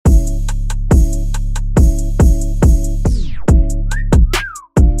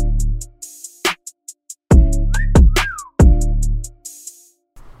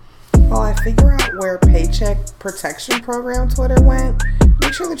figure out where Paycheck Protection Program Twitter went,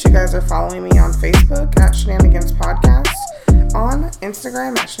 make sure that you guys are following me on Facebook at Shenanigans Podcast, on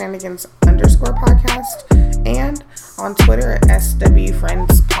Instagram at Shenanigans_podcast, and on Twitter at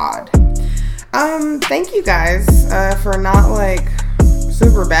SWFriendsPod. Thank you guys for not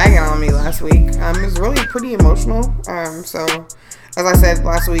super bagging on me last week. It was really pretty emotional. So as I said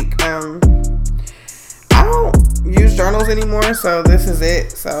last week, I don't use journals anymore, so this is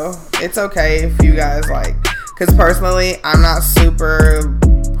it. So it's okay if you guys because personally, I'm not super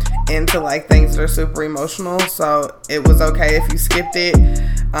into things that are super emotional, so it was okay if you skipped it.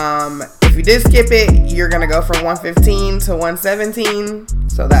 If you did skip it, you're gonna go from 115 to 117,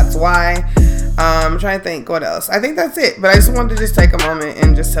 so that's why. I'm trying to think what else. I think that's it, but I just wanted to just take a moment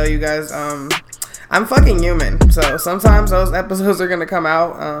and just tell you guys, I'm fucking human, so sometimes those episodes are gonna come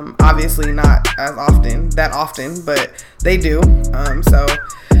out, obviously not that often, but they do, so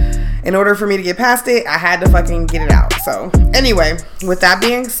in order for me to get past it, I had to fucking get it out. So anyway, with that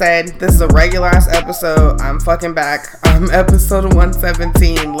being said, this is a regular ass episode. I'm fucking back. Episode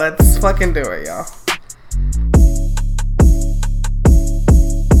 117. Let's fucking do it, y'all.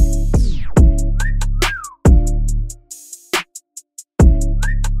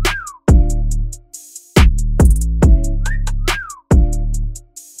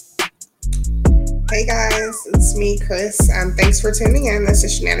 Hey guys, it's me, Chris. Thanks for tuning in. This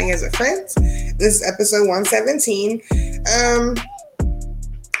is Shenanigans with Friends. This is episode 117.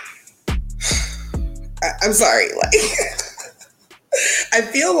 I'm sorry. I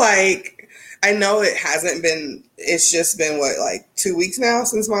feel like I know it hasn't been. It's just been 2 weeks now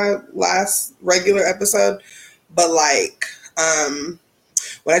since my last regular episode. But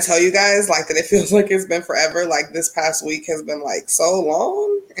when I tell you guys that it feels like it's been forever. This past week has been so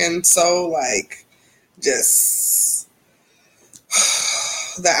long and so just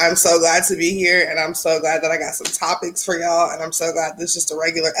that I'm so glad to be here, and I'm so glad that I got some topics for y'all, and I'm so glad this is just a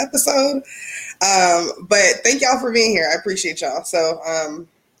regular episode. But thank y'all for being here. I appreciate y'all. So,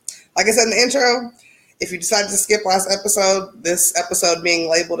 like I said in the intro, if you decided to skip last episode, this episode being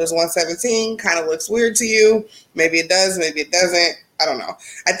labeled as 117 kind of looks weird to you. Maybe it does, maybe it doesn't. I don't know.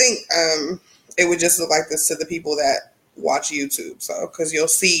 I think it would just look like this to the people that watch YouTube. So, because you'll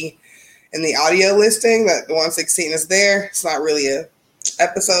see in the audio listing that the 116 is there. It's not really a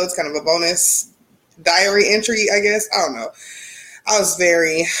episode. It's kind of a bonus diary entry, I guess. I don't know.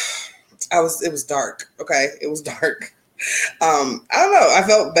 It was dark. Okay. It was dark. I don't know. I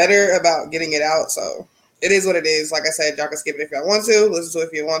felt better about getting it out. So it is what it is. Like I said, y'all can skip it if y'all want to. Listen to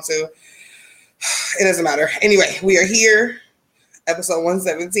it if you want to. It doesn't matter. Anyway, we are here. Episode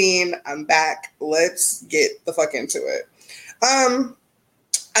 117. I'm back. Let's get the fuck into it.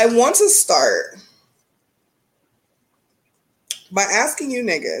 I want to start by asking you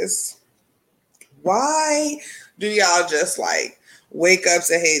niggas, why do y'all just wake up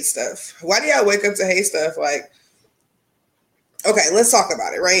to hate stuff? Why do y'all wake up to hate stuff? Okay, let's talk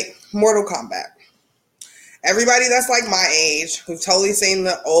about it, right? Mortal Kombat. Everybody that's my age, who've totally seen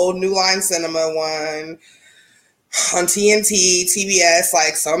the old New Line Cinema one on TNT, TBS,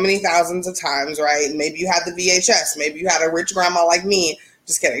 so many thousands of times, right? Maybe you had the VHS. Maybe you had a rich grandma like me.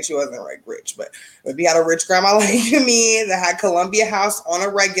 Just kidding, she wasn't rich, but maybe you had a rich grandma like me that had Columbia House on a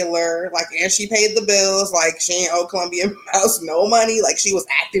regular, and she paid the bills, she ain't owe Columbia House no money, she was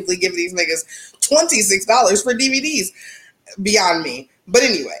actively giving these niggas $26 for DVDs. Beyond me. But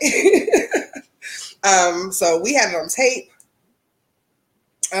anyway, so we had it on tape.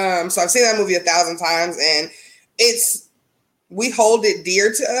 So I've seen that movie 1,000 times, and we hold it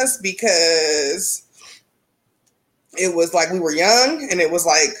dear to us because it was we were young, and it was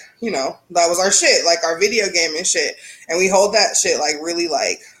that was our shit, our video game and shit. And we hold that shit really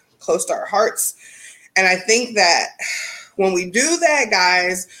close to our hearts. And I think that when we do that,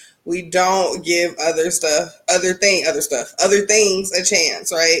 guys, we don't give other things a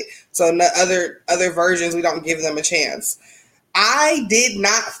chance, right? So other versions, we don't give them a chance. I did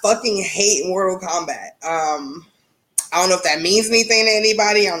not fucking hate Mortal Kombat. I don't know if that means anything to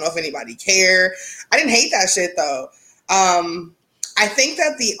anybody. I don't know if anybody cared. I didn't hate that shit though. I think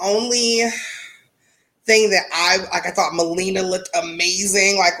that the only thing that I thought Melina looked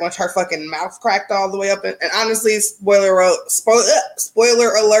amazing, when her fucking mouth cracked all the way up, and honestly, spoiler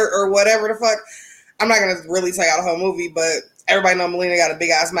alert or whatever the fuck, I'm not gonna really tell y'all the whole movie, but everybody know Melina got a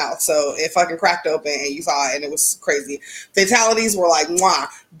big ass mouth, so it fucking cracked open and you saw it, and it was crazy. Fatalities were mwah,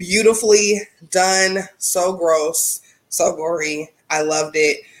 beautifully done, so gross, so gory. I loved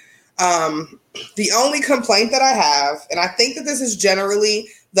it. The only complaint that I have, and I think that this is generally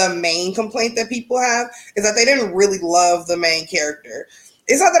the main complaint that people have, is that they didn't really love the main character.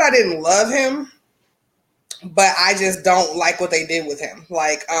 it's not that I didn't love him, but I just don't like what they did with him.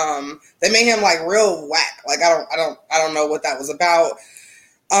 Like, they made him like real whack. Like, I don't know what that was about.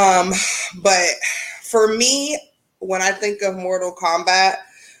 But for me, when I think of Mortal Kombat,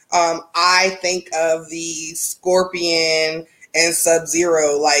 I think of the Scorpion and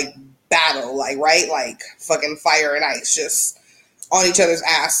Sub-Zero like battle, like, right? Like fucking fire and ice just on each other's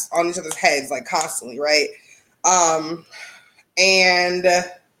ass, on each other's heads, like constantly, right? And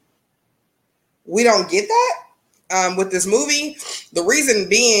we don't get that with this movie. The reason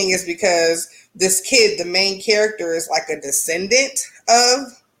being is because this kid, the main character, is like a descendant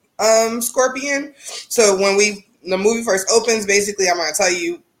of Scorpion. So when the movie first opens, basically, I'm going to tell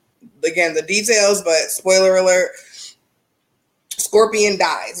you again the details, but spoiler alert, Scorpion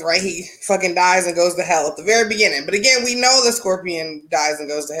dies, right? He fucking dies and goes to hell at the very beginning. But again, we know the Scorpion dies and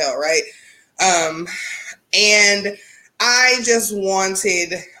goes to hell, right? And I just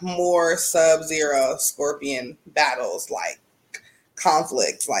wanted more Sub-Zero Scorpion battles, like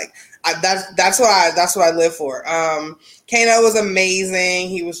conflicts. Like that's what I live for. Kano was amazing.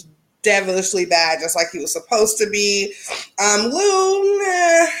 He was devilishly bad, just like he was supposed to be. Liu,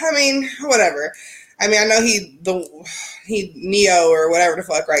 I mean, whatever. I mean, I know he Neo or whatever the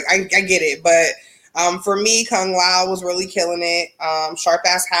fuck, right? I get it, but for me, Kung Lao was really killing it. Sharp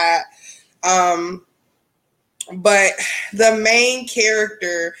ass hat. But the main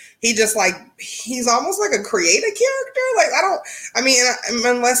character, he's almost like a creative character. Like,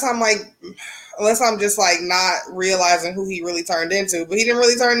 unless I'm just like not realizing who he really turned into, but he didn't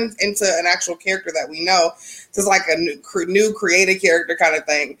really turn into an actual character that we know. It's like a new creative character kind of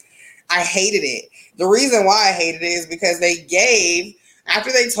thing. I hated it. The reason why I hated it is because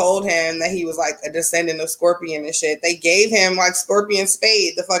after they told him that he was like a descendant of Scorpion and shit, they gave him like Scorpion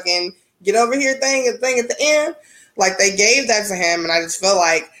Spade, the fucking get over here thing at the end. Like, they gave that to him, and I just feel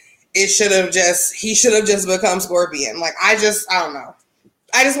like he should have just become Scorpion. Like, I don't know.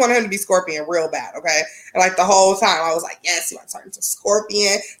 I just wanted him to be Scorpion real bad, okay? And like the whole time I was like, yes, he about to turn into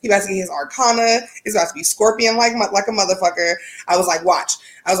Scorpion. He about to get his Arcana. He's about to be Scorpion like a motherfucker. I was like, watch.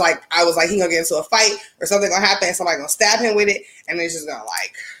 I was like, he gonna get into a fight or something gonna happen. Somebody gonna stab him with it, and it's just gonna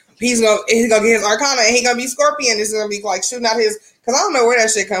like he's gonna get his Arcana and he gonna be Scorpion. This is gonna be like shooting out his, because I don't know where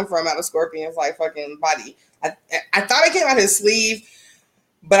that shit come from out of Scorpion's like fucking body. I thought it came out his sleeve.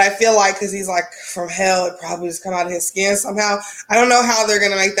 But I feel like because he's like from hell, it probably just come out of his skin somehow. I don't know how they're going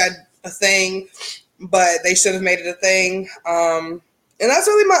to make that a thing, but they should have made it a thing. And that's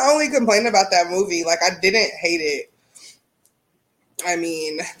really my only complaint about that movie. Like, I didn't hate it. I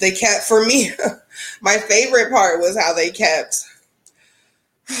mean, for me, my favorite part was how they kept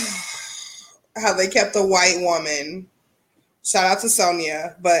the white woman. Shout out to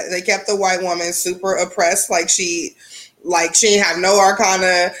Sonya, but they kept the white woman super oppressed. Like she didn't have no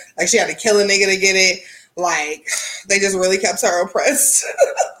Arcana. Like, she had to kill a nigga to get it. Like, they just really kept her oppressed.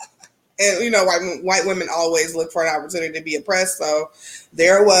 And, you know, white women always look for an opportunity to be oppressed. So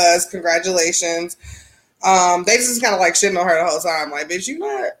there it was. Congratulations. They just kind of like shitting on her the whole time. Like, bitch,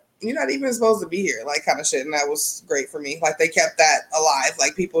 you're not even supposed to be here. Like, kind of shit. And that was great for me. Like, they kept that alive.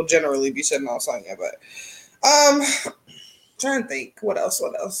 Like, people generally be shitting on Sonya. But, trying to think. What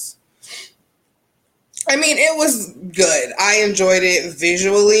else? I mean, it was good. I enjoyed it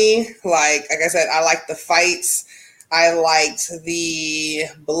visually. Like I said, I liked the fights. I liked the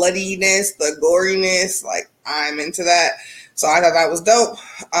bloodiness, the goriness. Like, I'm into that. So I thought that was dope.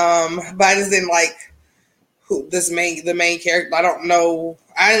 But I just didn't like the main character. I don't know.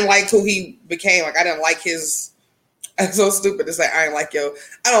 I didn't like who he became. Like, I didn't like his. It's so stupid to say I don't like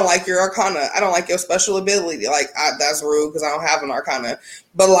your Arcana. I don't like your special ability. Like, that's rude because I don't have an Arcana.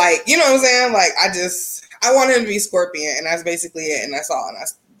 But, like, you know what I'm saying? Like, I want him to be Scorpion, and that's basically it, and that's all, and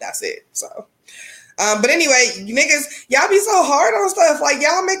that's it. So, but anyway, niggas, y'all be so hard on stuff. Like,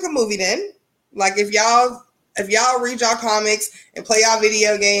 y'all make a movie then. Like, if y'all read y'all comics and play y'all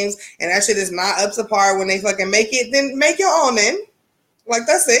video games, and that shit is not up to par when they fucking make it, then make your own then. Like,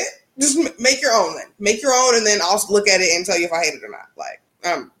 that's it. Just make your own then. Make your own, and then I'll look at it and tell you if I hate it or not. Like,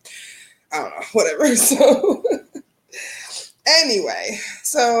 I don't know, whatever. So, anyway,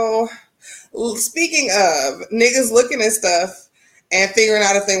 so speaking of niggas looking at stuff and figuring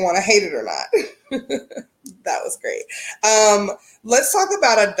out if they want to hate it or not. That was great. Let's talk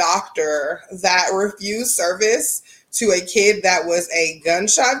about a doctor that refused service to a kid that was a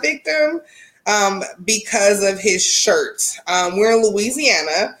gunshot victim. Because of his shirt. We're in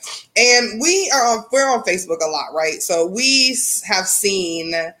Louisiana, and we're on Facebook a lot, right? So we have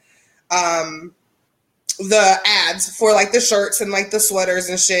seen the ads for like the shirts and like the sweaters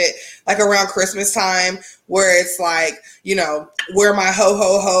and shit, like around Christmas time, where it's like, you know, wear my ho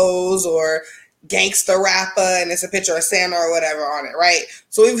ho hos or gangsta rapper, and it's a picture of Santa or whatever on it, right?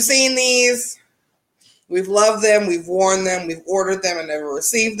 So we've seen these, we've loved them, we've worn them, we've ordered them and never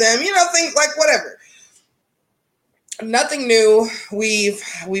received them, you know, things like whatever. Nothing new. We've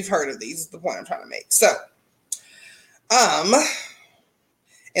heard of these, is the point I'm trying to make. So,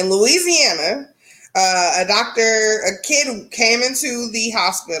 in Louisiana, a kid came into the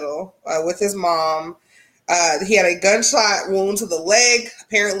hospital with his mom. He had a gunshot wound to the leg.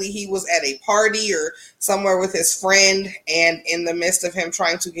 Apparently, he was at a party or somewhere with his friend, and in the midst of him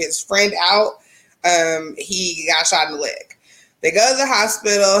trying to get his friend out, he got shot in the leg. They go to the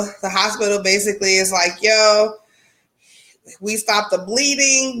hospital. The hospital basically is like, yo, we stopped the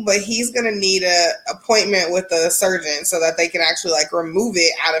bleeding, but he's going to need an appointment with the surgeon so that they can actually like remove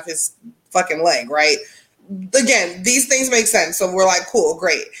it out of his fucking leg, right? Again, these things make sense. So we're like, cool,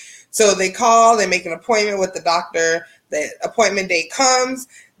 great. So they call, they make an appointment with the doctor. The appointment date comes.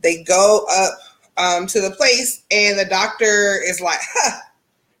 They go up to the place, and the doctor is like,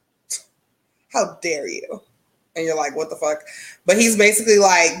 how dare you? And you're like, what the fuck? But he's basically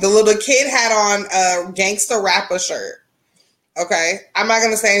like, the little kid had on a gangsta rapper shirt. Okay, I'm not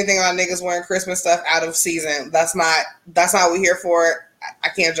gonna say anything about niggas wearing Christmas stuff out of season. That's not what we're here for. I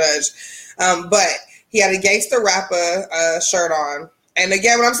can't judge. But he had a gangster rapper shirt on, and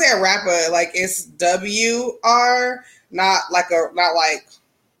again, when I'm saying rapper, like it's WR, not like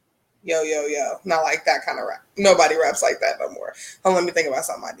yo yo yo, not like that kind of rap. Nobody raps like that no more. Hold on, let me think about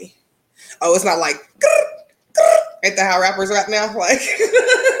somebody. Oh, it's not like ain't that how rappers rap now? Like,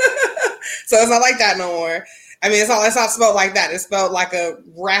 so it's not like that no more. I mean, it's not spelled like that. It's spelled like a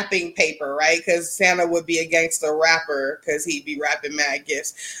wrapping paper, right? Because Santa would be a gangster rapper because he'd be rapping mad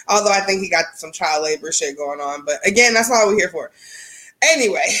gifts. Although I think he got some child labor shit going on. But again, that's not what we're here for.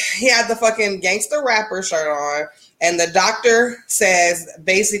 Anyway, he had the fucking gangster rapper shirt on. And the doctor says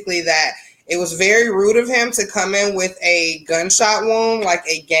basically that it was very rude of him to come in with a gunshot wound, like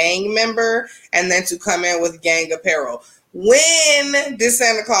a gang member, and then to come in with gang apparel. When did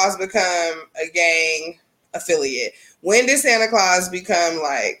Santa Claus become a gang affiliate? When did Santa Claus become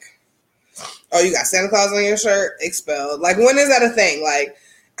like, oh, you got Santa Claus on your shirt? Expelled. Like, when is that a thing? Like,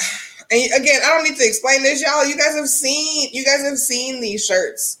 and again, I don't need to explain this, y'all. You guys have seen these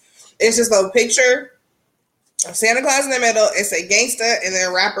shirts. It's just a picture of Santa Claus in the middle. It's a gangsta and then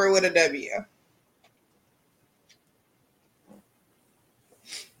a rapper with a W.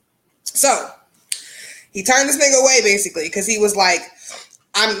 So he turned this nigga away basically because he was like,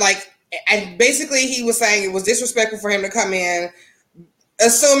 and basically he was saying it was disrespectful for him to come in,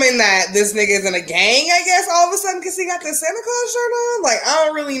 assuming that this nigga is in a gang, I guess, all of a sudden because he got the Santa Claus shirt on. Like, I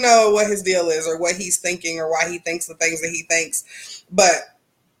don't really know what his deal is or what he's thinking or why he thinks the things that he thinks. But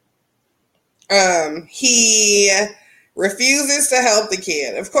he refuses to help the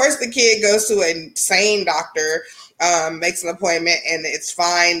kid. Of course, the kid goes to a sane doctor, makes an appointment, and it's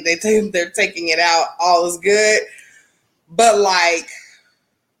fine. They're taking it out. All is good. But, like,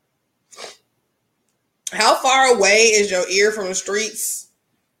 how far away is your ear from the streets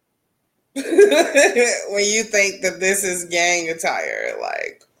when you think that this is gang attire?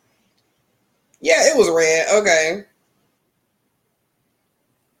 Like, yeah, it was red. Okay.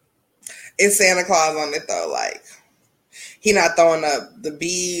 It's Santa Claus on it, though. Like, he not throwing up the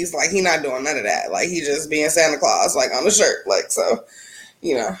bees. Like, he not doing none of that. Like, he just being Santa Claus, like, on the shirt. Like, so,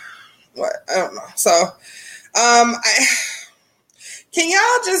 you know, what? I don't know. So, can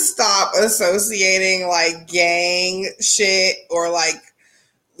y'all just stop associating, like, gang shit or, like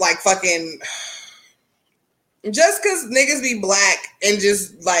fucking, just because niggas be black and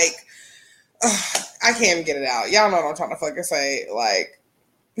just, like, I can't even get it out. Y'all know what I'm trying to fucking say. Like,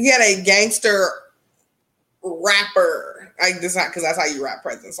 he had a gangster rapper. Like, this not because that's how you rap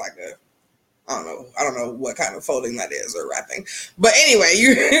presents. Like a, I don't know what kind of folding that is or rapping. But anyway,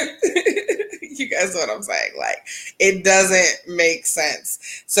 you guys know what I'm saying. Like, it doesn't make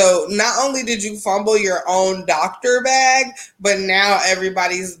sense. So not only did you fumble your own doctor bag, but now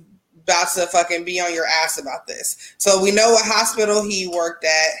everybody's about to fucking be on your ass about this. So we know what hospital he worked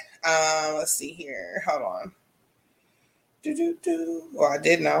at. Let's see here. Hold on. Well, I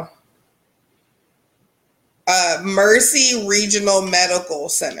did know. Mercy Regional Medical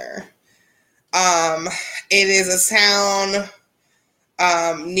Center. It is a town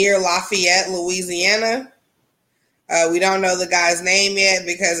near Lafayette, Louisiana. We don't know the guy's name yet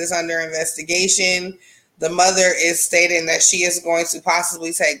because it's under investigation. The mother is stating that she is going to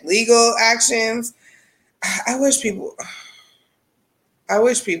possibly take legal actions. I wish people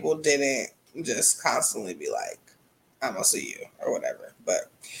didn't just constantly be like, I'm gonna see you or whatever.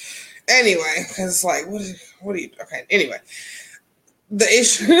 But anyway, it's like, what are you, okay, anyway. The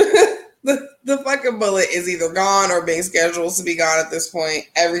issue, the fucking bullet is either gone or being scheduled to be gone at this point.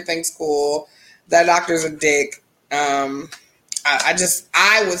 Everything's cool. That doctor's a dick. I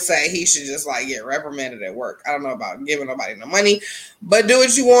would say he should just like get reprimanded at work. I don't know about giving nobody no money, but do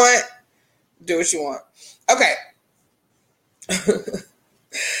what you want. Do what you want. Okay.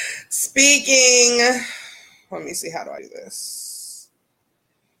 Speaking, let me see, how do I do this?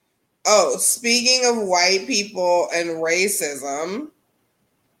 Oh, speaking of white people and racism,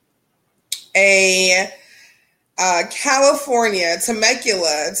 a California,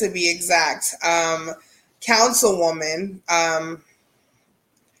 Temecula to be exact, councilwoman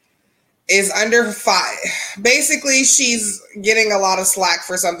is under fire. Basically, she's getting a lot of slack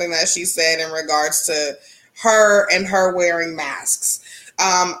for something that she said in regards to her and her wearing masks.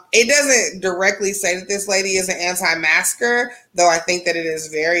 It doesn't directly say that this lady is an anti-masker, though I think that it is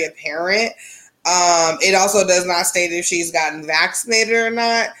very apparent. It also does not state if she's gotten vaccinated or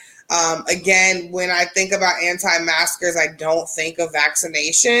not. Again, when I think about anti-maskers, I don't think of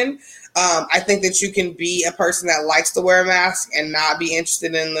vaccination. I think that you can be a person that likes to wear a mask and not be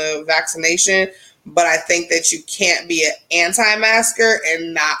interested in the vaccination, but I think that you can't be an anti-masker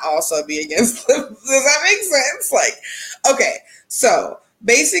and not also be against them. Does that make sense? Like, okay, so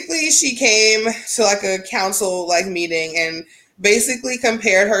basically she came to like a council like meeting and basically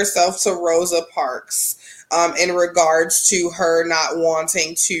compared herself to Rosa Parks in regards to her not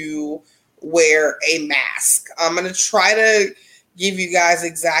wanting to wear a mask. I'm going to try to give you guys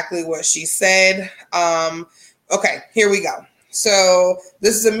exactly what she said. Okay, here we go. So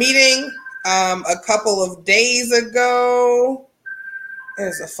this is a meeting a couple of days ago.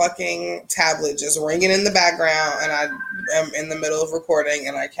 There's a fucking tablet just ringing in the background, and I am in the middle of recording,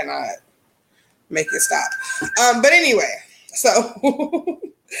 and I cannot make it stop. But anyway, so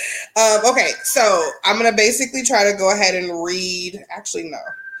okay, so I'm gonna basically try to go ahead and read. Actually, no.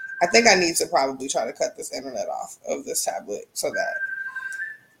 I think I need to probably try to cut this internet off of this tablet so that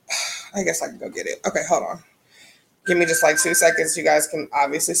I guess I can go get it. Okay, hold on. Give me just like 2 seconds. You guys can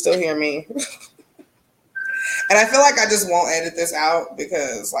obviously still hear me. And I feel like I just won't edit this out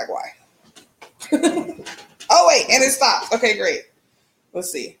because, like, why? Oh, wait, and it stopped. Okay, great.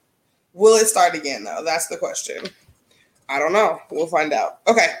 Let's see. Will it start again, though? That's the question. I don't know. We'll find out.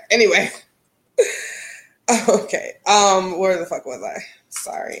 Okay, anyway. Okay, where the fuck was I?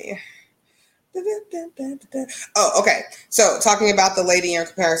 Sorry. Oh, okay. So talking about the lady and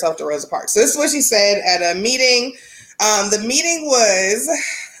comparing herself to Rosa Parks. So this is what she said at a meeting. The meeting was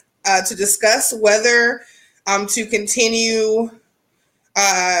to discuss whether to continue,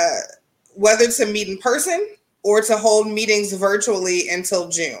 whether to meet in person or to hold meetings virtually until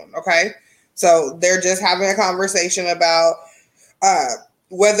June. Okay. So they're just having a conversation about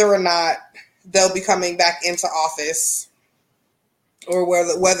whether or not they'll be coming back into office, or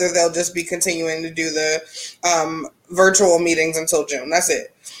whether they'll just be continuing to do the virtual meetings until June. That's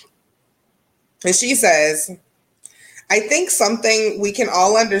it. And she says, I think something we can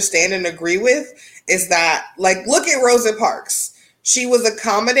all understand and agree with is that, like, look at Rosa Parks. She was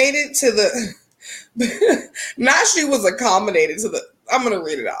accommodated to the, not she was accommodated to the, I'm going to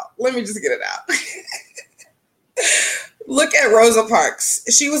read it out. Let me just get it out. Look at Rosa Parks.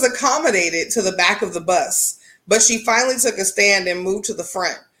 She was accommodated to the back of the bus, but she finally took a stand and moved to the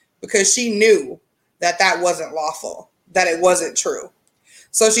front because she knew that that wasn't lawful, that it wasn't true.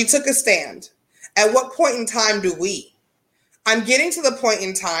 So she took a stand. At what point in time do we? I'm getting to the point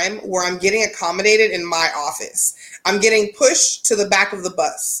in time where I'm getting accommodated in my office. I'm getting pushed to the back of the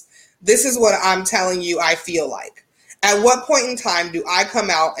bus. This is what I'm telling you I feel like. At what point in time do I come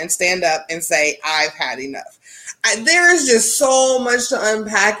out and stand up and say, I've had enough? There is just so much to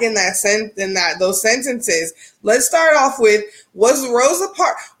unpack in that those sentences. Let's start off with, was Rosa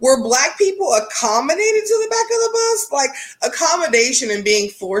Parks, were Black people accommodated to the back of the bus? Like, accommodation and being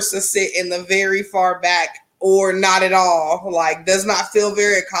forced to sit in the very far back or not at all, like, does not feel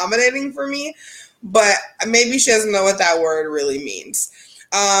very accommodating for me. But maybe she doesn't know what that word really means.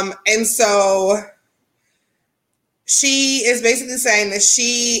 And so she is basically saying that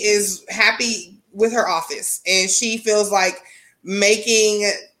she is happy with her office and she feels like making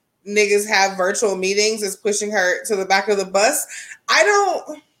niggas have virtual meetings is pushing her to the back of the bus.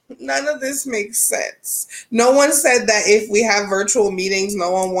 None of this makes sense. No one said that if we have virtual meetings,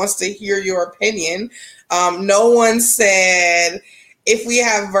 no one wants to hear your opinion. No one said if we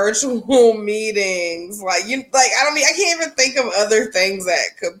have virtual meetings, I can't even think of other things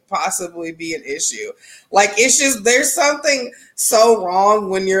that could possibly be an issue. Like, it's just, there's something so wrong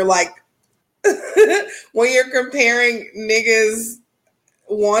when you're like when you're comparing niggas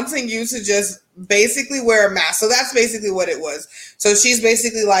wanting you to just basically wear a mask. So that's basically what it was. So she's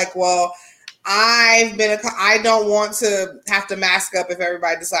basically like, well, I don't want to have to mask up if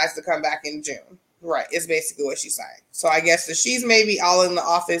everybody decides to come back in June. Right. It's basically what she's saying. So I guess that she's maybe all in the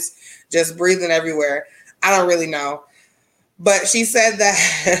office, just breathing everywhere. I don't really know. But she said that,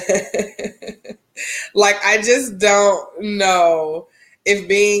 like, I just don't know if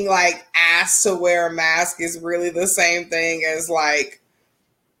being, like, asked to wear a mask is really the same thing as, like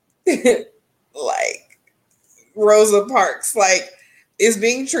Rosa Parks. Like, is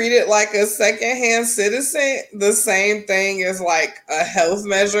being treated like a secondhand citizen the same thing as, like, a health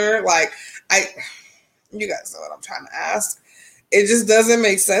measure? Like, you guys know what I'm trying to ask. It just doesn't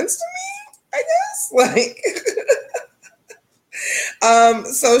make sense to me, I guess. Like,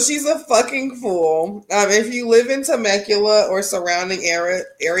 so she's a fucking fool. If you live in Temecula or surrounding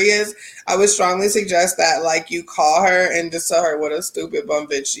areas, I would strongly suggest that, like, you call her and just tell her what a stupid bum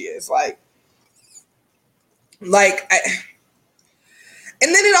bitch she is. And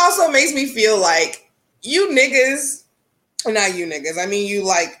then it also makes me feel like you niggas, not you niggas, I mean you,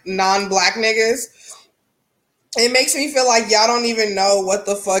 like, non-black niggas, it makes me feel like y'all don't even know what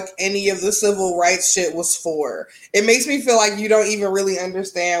the fuck any of the civil rights shit was for. It makes me feel like you don't even really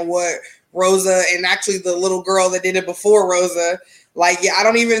understand what Rosa, and actually the little girl that did it before Rosa, like, yeah, I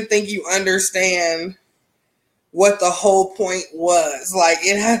don't even think you understand what the whole point was. Like,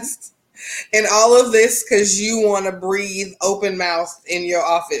 it has, and all of this because you want to breathe open mouth in your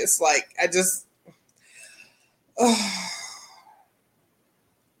office. Like, I just,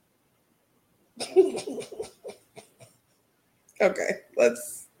 okay,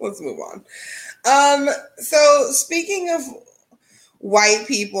 let's move on. So speaking of white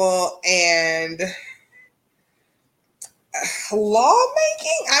people and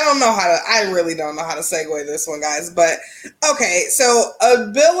lawmaking, I really don't know how to segue this one, guys. But okay, so a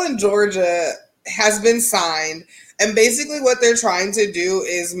bill in Georgia has been signed, and basically what they're trying to do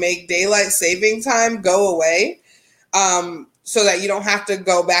is make daylight saving time go away, so that you don't have to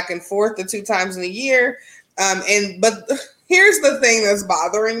go back and forth the 2 times in a year. But here's the thing that's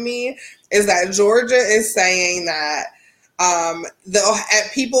bothering me is that Georgia is saying that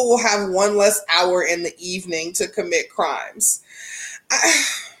people will have 1 less hour in the evening to commit crimes.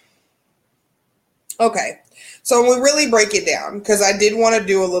 Okay, so when we really break it down, because I did want to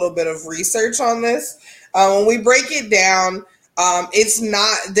do a little bit of research on this. When we break it down, it's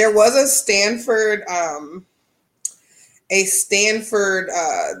not. There was a Stanford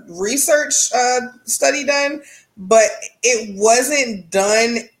research study done, but it wasn't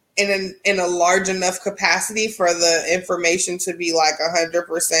done in a large enough capacity for the information to be like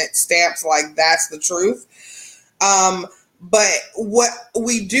 100% stamped like that's the truth. But what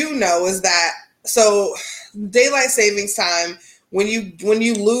we do know is that, so daylight savings time, when you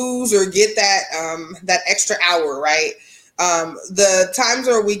lose or get that extra hour, right? The times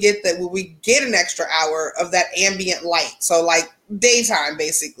where we get an extra hour of that ambient light, so like daytime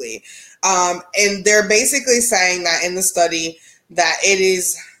basically, and they're basically saying that in the study that it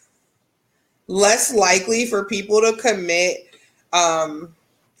is less likely for people to commit,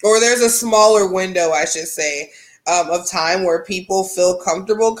 or there's a smaller window, I should say, of time where people feel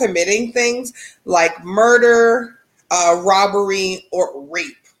comfortable committing things like murder, robbery, or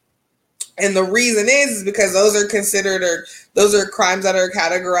rape. And the reason is because those are crimes that are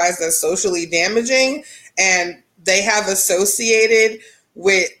categorized as socially damaging, and they have associated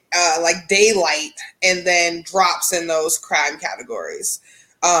with like daylight and then drops in those crime categories.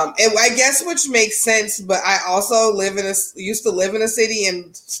 And I guess which makes sense, but I also used to live in a city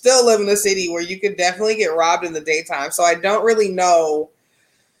and still live in a city where you could definitely get robbed in the daytime. So I don't really know.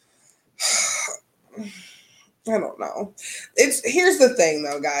 I don't know. Here's the thing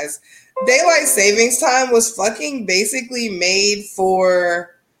though, guys. Daylight savings time was fucking basically made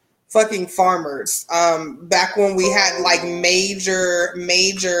for fucking farmers. Back when we had like major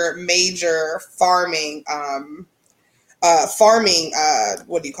farming,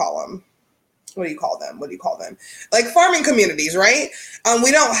 what do you call them? Like farming communities, right?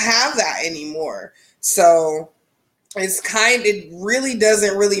 We don't have that anymore. So it really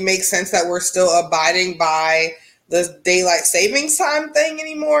doesn't really make sense that we're still abiding by the daylight savings time thing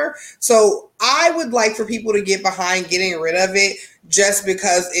anymore. So I would like for people to get behind getting rid of it, just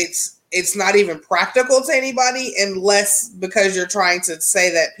because it's not even practical to anybody, unless because you're trying to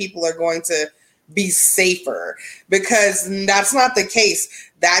say that people are going to be safer, because that's not the case.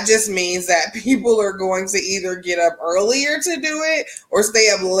 That just means that people are going to either get up earlier to do it or stay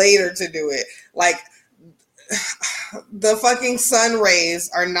up later to do it. Like, the fucking sun rays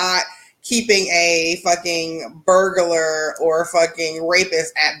are not keeping a fucking burglar or fucking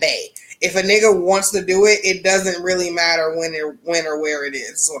rapist at bay. If a nigga wants to do it, it doesn't really matter when or where it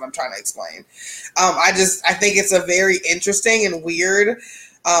is what I'm trying to explain. I think it's a very interesting and weird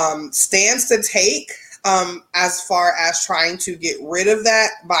stance to take as far as trying to get rid of that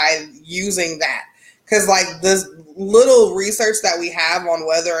by using that. Because like this little research that we have on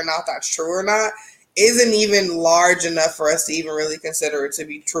whether or not that's true or not isn't even large enough for us to even really consider it to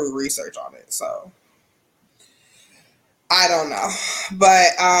be true research on it. So I don't know.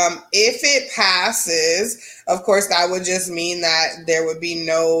 But if it passes, of course, that would just mean that there would be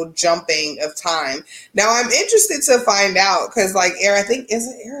no jumping of time. Now, I'm interested to find out because, like, I think, is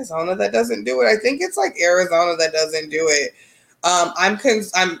it Arizona that doesn't do it? I think it's, like, Arizona that doesn't do it. I'm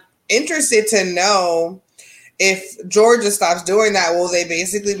interested to know if Georgia stops doing that, will they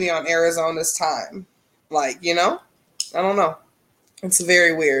basically be on Arizona's time? Like, you know? I don't know. It's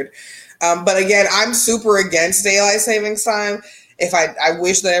very weird. But again, I'm super against daylight savings time. I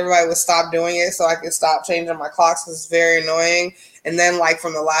wish that everybody would stop doing it so I could stop changing my clocks because it's very annoying. And then like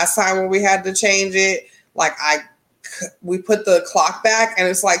from the last time when we had to change it, like we put the clock back and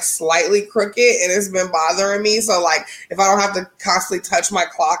it's like slightly crooked and it's been bothering me. So like if I don't have to constantly touch my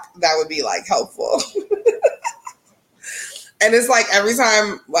clock, that would be like helpful. And it's like every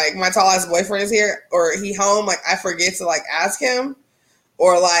time like my tall ass boyfriend is here or he home, like I forget to like ask him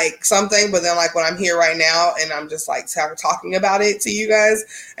or like something, but then like when I'm here right now and I'm just like talking about it to you guys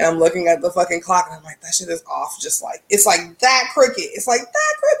and I'm looking at the fucking clock and I'm like, that shit is off. Just like, it's like that crooked. It's like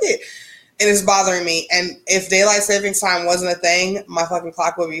that crooked. And it's bothering me. And if daylight savings time wasn't a thing, my fucking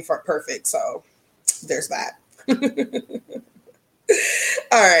clock would be perfect. So there's that.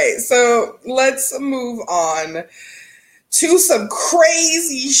 All right. So let's move on to some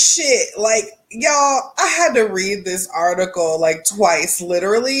crazy shit. Like, y'all, I had to read this article like twice,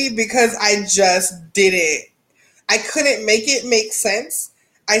 literally, because I just didn't. I couldn't make it make sense.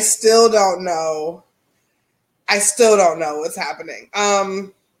 I still don't know. What's happening.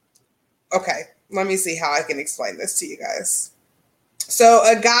 Okay, let me see how I can explain this to you guys. So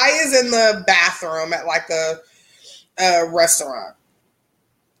a guy is in the bathroom at like a restaurant.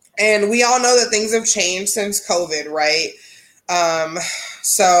 And we all know that things have changed since COVID, right?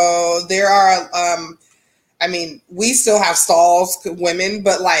 So there are, we still have stalls, women,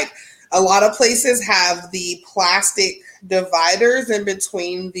 but like a lot of places have the plastic dividers in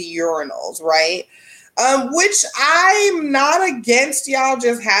between the urinals, right? Which I'm not against y'all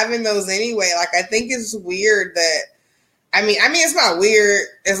just having those anyway. Like, I think it's weird that, I mean, it's not weird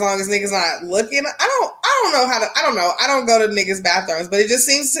as long as niggas not looking. I don't go to niggas' bathrooms, but it just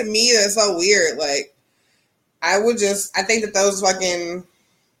seems to me that it's so weird. Like, I think that those fucking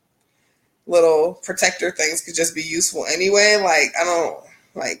little protector things could just be useful anyway. Like, I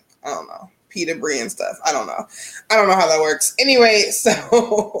don't know. Pee debris and stuff. I don't know how that works. Anyway,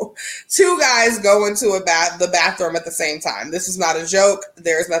 so two guys go into the bathroom at the same time. This is not a joke.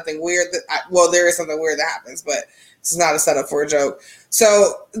 There is nothing weird there is something weird that happens, but this is not a setup for a joke.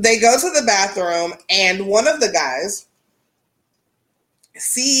 So they go to the bathroom and one of the guys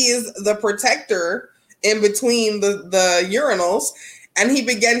sees the protector in between the urinals and he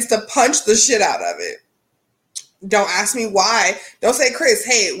begins to punch the shit out of it. Don't ask me why. Don't say, Chris,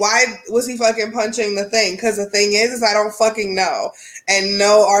 hey, why was he fucking punching the thing? Because the thing is I don't fucking know. And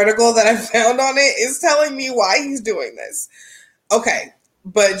no article that I found on it is telling me why he's doing this. Okay,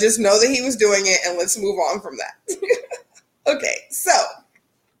 but just know that he was doing it and let's move on from that. Okay, so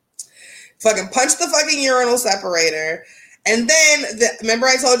fucking punch the fucking urinal separator. And then, remember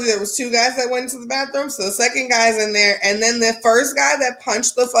I told you there was two guys that went into the bathroom? So the second guy's in there. And then the first guy that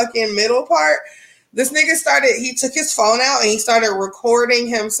punched the fucking middle part, this nigga he took his phone out and he started recording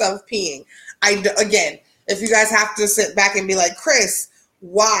himself peeing. Again, if you guys have to sit back and be like, Chris,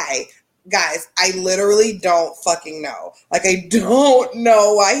 why? Guys, I literally don't fucking know. Like, I don't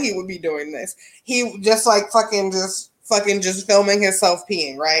know why he would be doing this. He just like fucking filming himself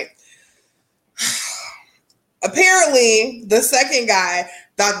peeing, right? Apparently, the second guy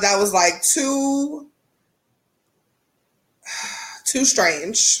thought that was like too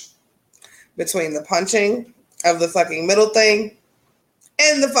strange between the punching of the fucking middle thing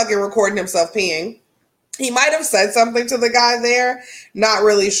and the fucking recording himself peeing. He might have said something to the guy there. Not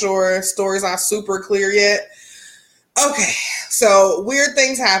really sure. Story's not super clear yet. Okay, so weird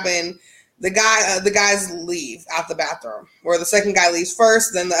things happen. The guys leave out the bathroom. Or the second guy leaves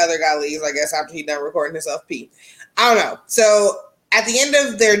first, then the other guy leaves, I guess, after he done recording himself pee. I don't know. So at the end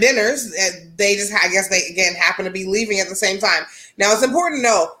of their dinners, they just, I guess they, again, happen to be leaving at the same time. Now, it's important to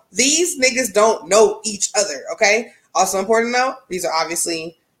know, these niggas don't know each other, okay? Also important to know, these are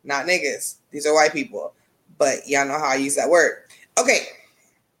obviously not niggas. These are white people. But y'all know how I use that word. Okay.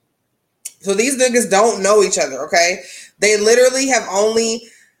 So these niggas don't know each other, okay? They literally have only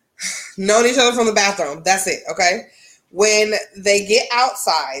known each other from the bathroom. That's it, okay? When they get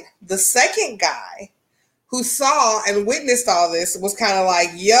outside, the second guy who saw and witnessed all this was kind of like,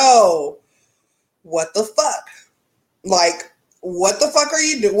 yo, what the fuck? Like, what the fuck are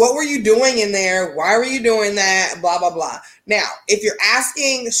you doing? What were you doing in there? Why were you doing that? Blah, blah, blah. Now, if you're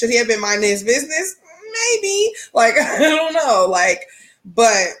asking, should he have been minding his business? Maybe. Like, I don't know. Like,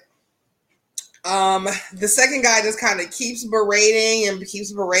 but the second guy just kind of keeps berating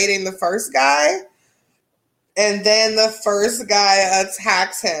the first guy. And then the first guy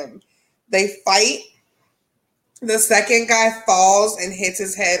attacks him. They fight. The second guy falls and hits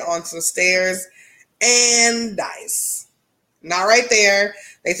his head on some stairs and dies. Not right there.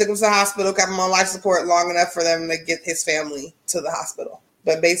 They took him to the hospital, kept him on life support long enough for them to get his family to the hospital.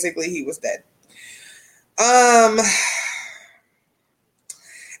 But basically, he was dead. And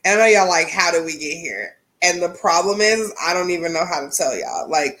I know y'all like, how did we get here? And the problem is, I don't even know how to tell y'all.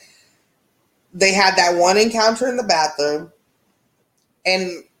 Like, they had that one encounter in the bathroom,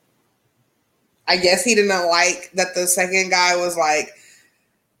 and I guess he didn't like that the second guy was like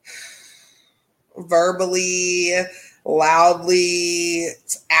verbally, loudly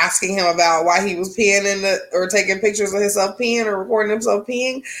asking him about why he was peeing or taking pictures of himself peeing or recording himself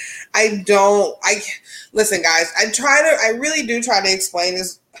peeing. Listen, guys, I really do try to explain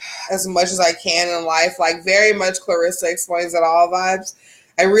this as much as I can in life. Like, very much Clarissa Explains It All vibes.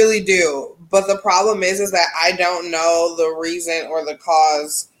 I really do. But the problem is that I don't know the reason or the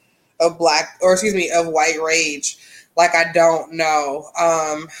cause of white rage. Like, I don't know.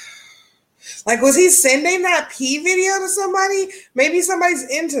 Like, was he sending that pee video to somebody? Maybe somebody's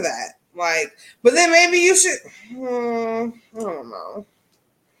into that. Like, but then maybe you should, I don't know.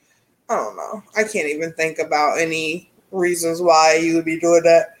 I can't even think about any reasons why you would be doing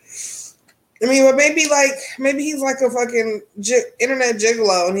that. I mean, but maybe he's like a fucking internet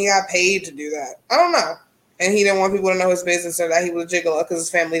gigolo and he got paid to do that. I don't know. And he didn't want people to know his business or that he was a gigolo because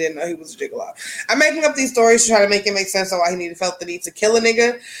his family didn't know he was a gigolo. I'm making up these stories to try to make it make sense of why he felt the need to kill a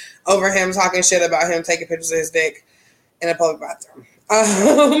nigga over him talking shit about him taking pictures of his dick in a public bathroom.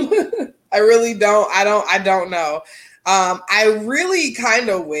 I really don't. I don't know. I really kind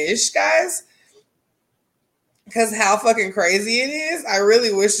of wish, guys, because how fucking crazy it is. I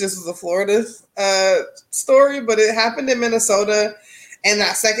really wish this was a Florida story, but it happened in Minnesota. And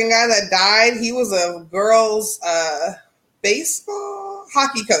that second guy that died, he was a girls'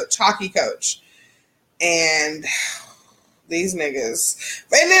 hockey coach. And these niggas.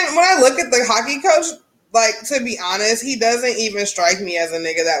 And then when I look at the hockey coach, like, to be honest, he doesn't even strike me as a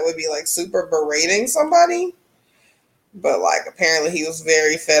nigga that would be, like, super berating somebody. But, like, apparently he was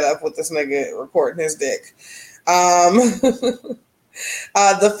very fed up with this nigga recording his dick.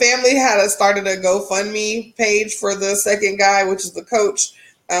 The family started a GoFundMe page for the second guy, which is the coach.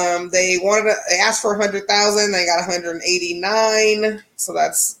 They asked for 100,000. They got 189. So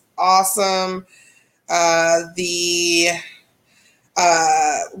that's awesome. The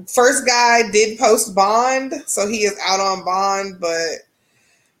first guy did post bond, so he is out on bond, but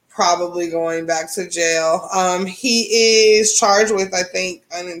probably going back to jail. He is charged with, I think,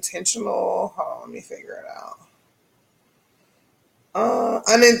 unintentional. Hold on, let me figure it out.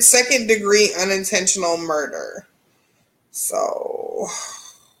 Second degree unintentional murder. So,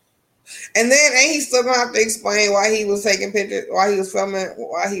 and then ain't he still gonna have to explain why he was taking pictures, why he was filming,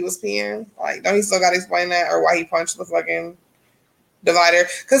 why he was peeing? Like, don't he still gotta explain that, or why he punched the fucking divider?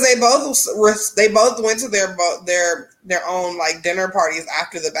 Because they both went to their own like dinner parties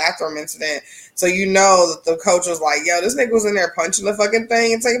after the bathroom incident. So you know that the coach was like, "Yo, this nigga was in there punching the fucking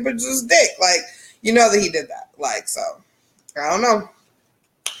thing and taking pictures of his dick." Like, you know that he did that. Like, so I don't know.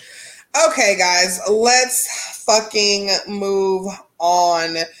 Okay, guys, let's fucking move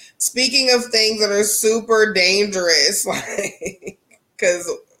on. Speaking of things that are super dangerous, like,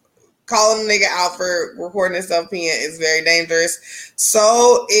 because calling a nigga out for recording himself peeing is very dangerous.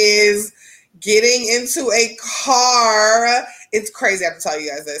 So is getting into a car. It's crazy. I have to tell you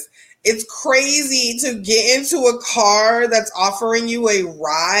guys this. It's crazy to get into a car that's offering you a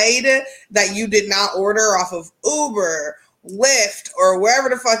ride that you did not order off of Uber, Lyft, or wherever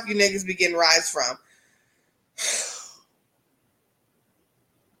the fuck you niggas be getting rides from.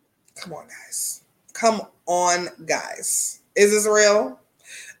 Come on, guys. Is this real?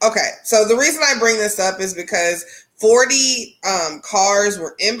 Okay, so the reason I bring this up is because 40 cars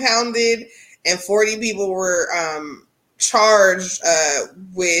were impounded and 40 people were charged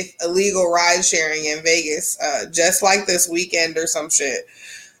with illegal ride sharing in Vegas, just like this weekend or some shit.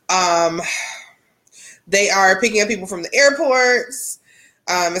 They are picking up people from the airports,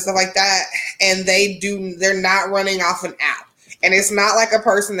 and stuff like that. And they're not running off an app. And it's not like a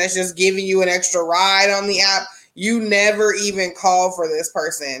person that's just giving you an extra ride on the app. You never even call for this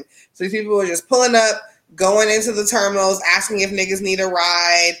person. So these people are just pulling up, going into the terminals, asking if niggas need a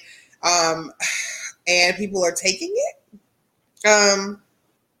ride. And people are taking it. I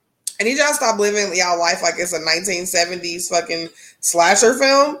need y'all to stop living y'all life like it's a 1970s fucking slasher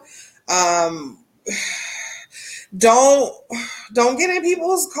film. Don't get in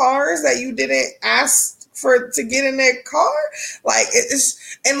people's cars that you didn't ask for to get in their car. Like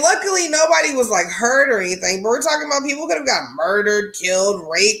and luckily nobody was like hurt or anything. But we're talking about people could have got murdered, killed,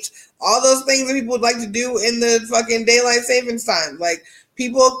 raped, all those things that people would like to do in the fucking daylight savings time. Like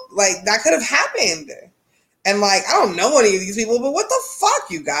people like that could have happened. And like I don't know any of these people, but what the fuck,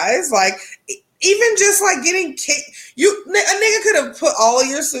 you guys? Like even just like getting kicked, a nigga could have put all of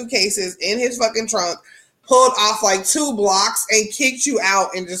your suitcases in his fucking trunk, pulled off like 2 blocks and kicked you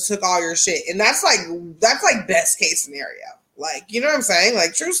out and just took all your shit. And that's like best case scenario. Like, you know what I'm saying?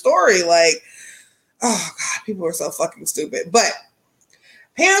 Like true story. Like, oh God, people are so fucking stupid. But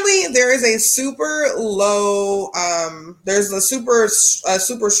apparently there is a super low, there's a super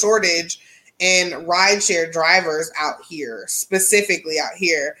shortage in rideshare drivers out here, specifically out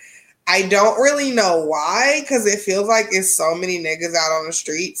here. I don't really know why, because it feels like it's so many niggas out on the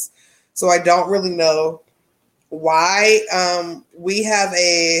streets. So I don't really know why we have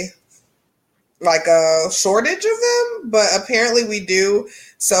a shortage of them, but apparently we do,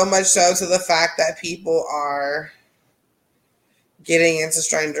 so much so to the fact that people are getting into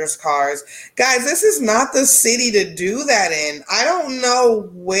strangers' cars. Guys, this is not the city to do that in. I don't know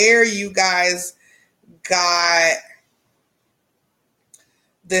where you guys got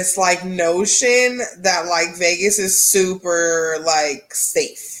this like notion that like Vegas is super like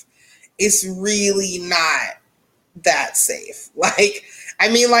safe. It's really not that safe. Like, I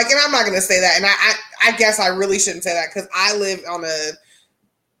mean, like, and I'm not going to say that. And I guess I really shouldn't say that because I live on a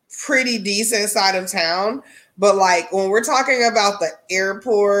pretty decent side of town. But like when we're talking about the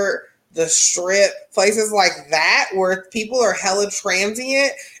airport, the strip, places like that where people are hella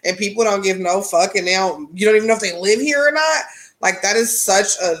transient and people don't give no fuck and you don't even know if they live here or not. Like that is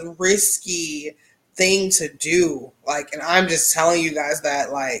such a risky thing to do. Like, and I'm just telling you guys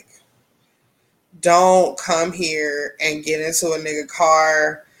that like, don't come here and get into a nigga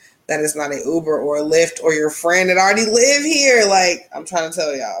car that is not an Uber or a Lyft or your friend that already live here. Like, I'm trying to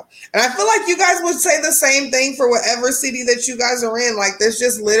tell y'all. And I feel like you guys would say the same thing for whatever city that you guys are in. Like, this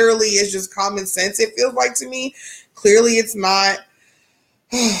just literally is just common sense, it feels like to me. Clearly it's not.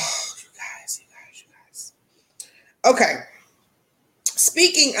 You guys. Okay.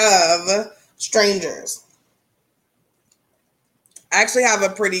 Speaking of strangers, I actually have a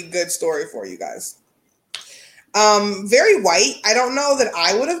pretty good story for you guys. Very white. I don't know that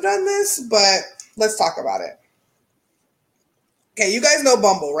I would have done this, but let's talk about it. Okay, you guys know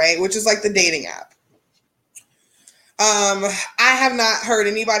Bumble, right? Which is like the dating app. I have not heard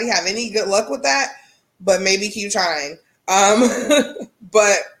anybody have any good luck with that, but maybe keep trying.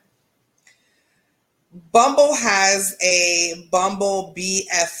 But Bumble has a Bumble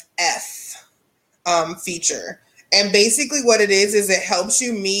BFF feature. And basically what it is it helps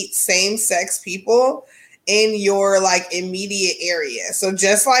you meet same-sex people in your like immediate area. So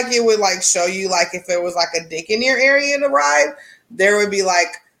just like it would like show you like if there was like a dick in your area to ride, there would be like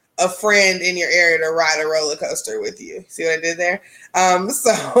a friend in your area to ride a roller coaster with you. See what I did there? I'm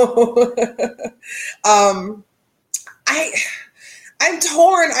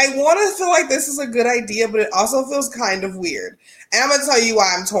torn. I want to feel like this is a good idea, but it also feels kind of weird. And I'm going to tell you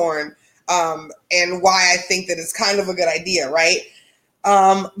why I'm torn. And why I think that it's kind of a good idea, right?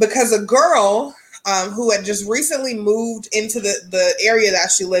 Because a girl who had just recently moved into the area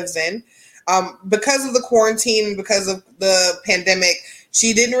that she lives in, because of the quarantine, because of the pandemic,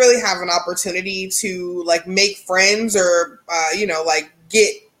 she didn't really have an opportunity to like make friends or, like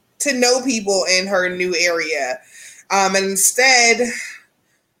get to know people in her new area. And instead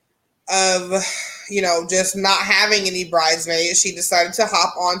of, just not having any bridesmaids, she decided to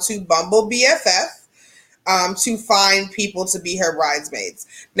hop onto Bumble BFF to find people to be her bridesmaids.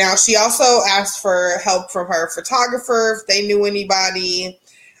 Now, she also asked for help from her photographer if they knew anybody.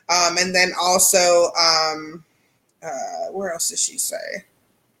 And then also, where else did she say?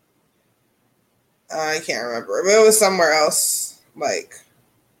 I can't remember, but it was somewhere else. Like,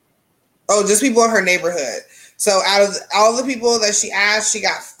 just people in her neighborhood. So out of all the people that she asked, she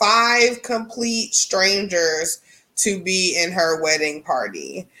got 5 complete strangers to be in her wedding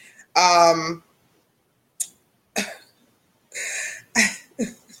party.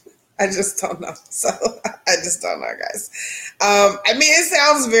 I just don't know. So I just don't know, guys. I mean, it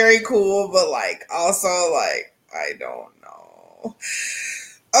sounds very cool, but like also like I don't know.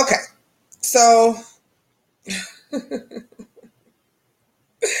 Okay, so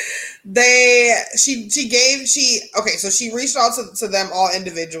so she reached out to them all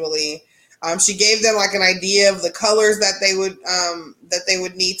individually. She gave them like an idea of the colors that they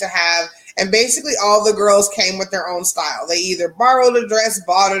would need to have, and basically all the girls came with their own style. They either borrowed a dress,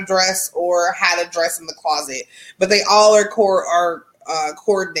 bought a dress, or had a dress in the closet, but they all are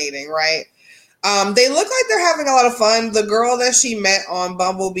coordinating, right? They look like they're having a lot of fun. The girl that she met on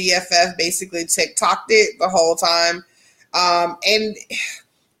Bumble BFF basically TikToked it the whole time, and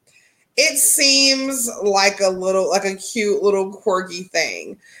it seems like a cute little quirky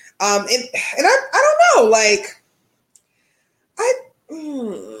thing. And I don't know, like,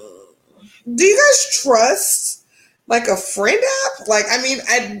 do you guys trust like a friend app? Like, I mean,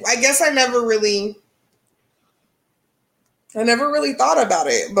 I guess I never really thought about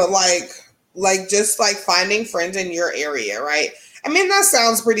it, but like just like finding friends in your area, right? I mean, that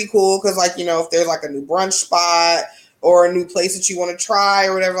sounds pretty cool because, like, you know, if there's like a new brunch spot or a new place that you want to try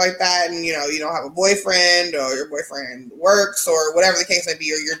or whatever like that, and you know you don't have a boyfriend or your boyfriend works or whatever the case may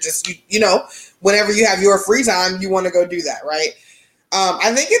be, or you're just you know, whenever you have your free time, you want to go do that, right?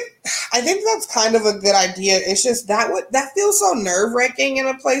 I think that's kind of a good idea. It's just that feels so nerve-wracking in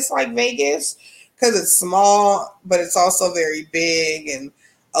a place like Vegas because it's small, but it's also very big, and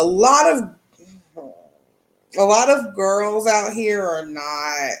a lot of girls out here are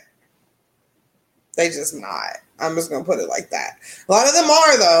not. They just not. I'm just gonna put it like that. A lot of them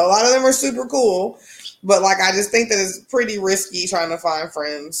are though. A lot of them are super cool, but like I just think that it's pretty risky trying to find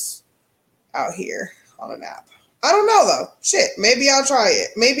friends out here on an app. I don't know though. Shit, maybe I'll try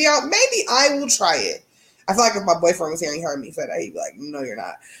it. Maybe I will try it. I feel like if my boyfriend was here and he heard me say that, he'd be like, "No, you're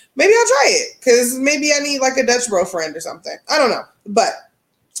not." Maybe I'll try it because maybe I need like a Dutch bro friend or something. I don't know, but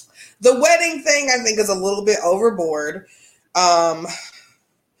the wedding thing I think is a little bit overboard.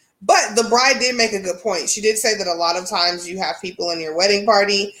 But the bride did make a good point. She did say that a lot of times you have people in your wedding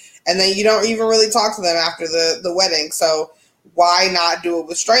party and then you don't even really talk to them after the wedding. So why not do it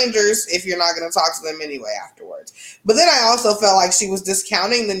with strangers if you're not going to talk to them anyway afterwards? But then I also felt like she was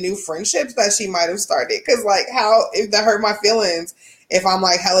discounting the new friendships that she might have started. Because like if that hurt my feelings if I'm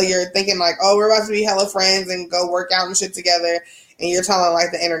like hella, you're thinking like, oh, we're about to be hella friends and go work out and shit together. And you're telling like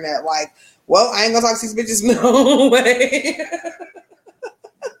the internet like, well, I ain't going to talk to these bitches. No way.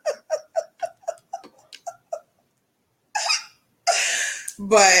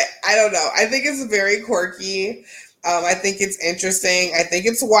 But I don't know. I think it's very quirky. I think it's interesting. I think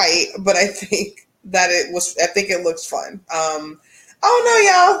it's white, but I think I think it looks fun. I don't know,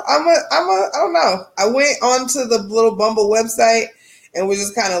 y'all. I don't know. I went onto the little Bumble website and was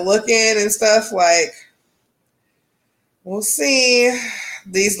just kind of looking and stuff. like, we'll see.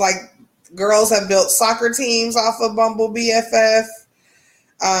 These like girls have built soccer teams off of Bumble BFF.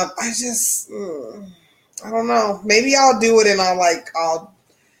 I don't know. Maybe I'll do it and I'll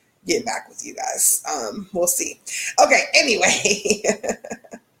get back with you guys. We'll see. Okay, anyway.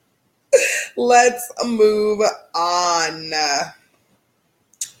 Let's move on.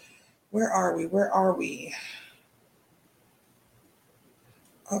 Where are we?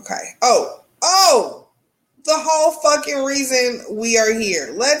 Okay. Oh! The whole fucking reason we are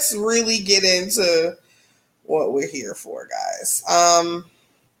here. Let's really get into what we're here for, guys.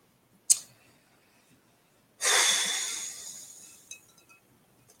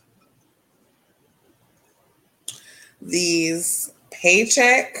 These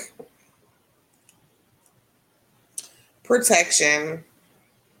paycheck protection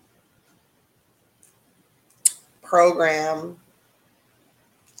program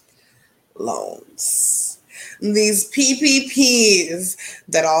loans. These PPPs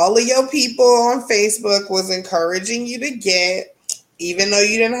that all of your people on Facebook was encouraging you to get, even though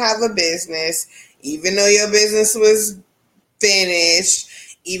you didn't have a business, even though your business was finished,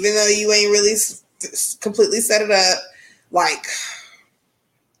 even though you ain't really completely set it up, like,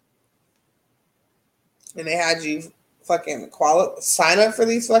 and they had you fucking sign up for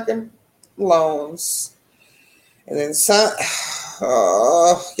these fucking loans, and then some.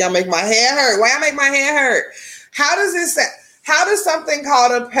 Oh, y'all make my hair hurt. Why y'all make my hair hurt? How does something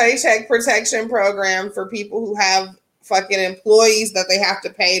called a paycheck protection program for people who have fucking employees that they have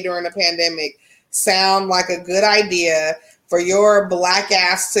to pay during a pandemic sound like a good idea for your black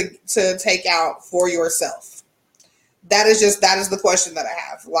ass to take out for yourself? That is the question that I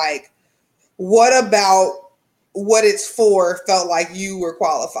have. Like, what about what it's for felt like you were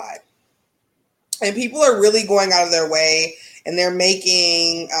qualified? And people are really going out of their way and they're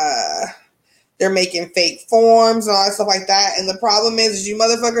making fake forms and all that stuff like that. And the problem is you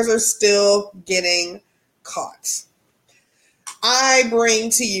motherfuckers are still getting caught. I bring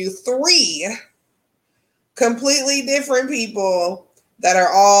to you 3 completely different people that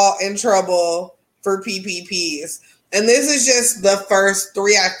are all in trouble for PPPs. And this is just the first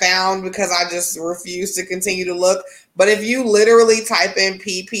 3 I found because I just refuse to continue to look. But if you literally type in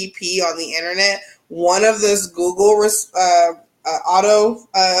PPP on the internet, one of those Google auto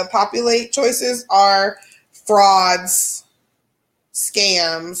populate choices are frauds,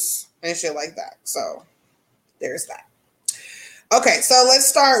 scams, and shit like that. So there's that. Okay, so let's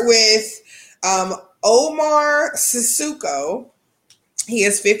start with Omar Sissoko. He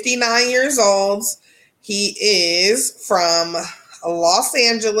is 59 years old. He is from Los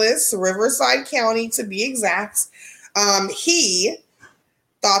Angeles, Riverside County to be exact. He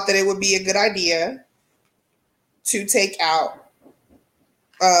thought that it would be a good idea to take out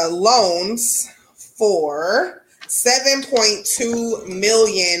loans for $7.2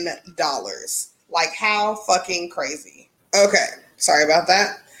 million. Like, how fucking crazy. Okay, sorry about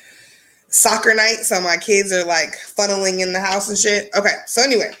that. Soccer night, so my kids are like funneling in the house and shit. Okay, so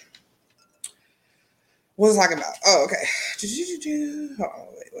anyway. What was I talking about? Oh, okay. Oh,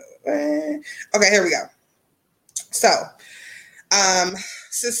 wait. Okay, here we go. So,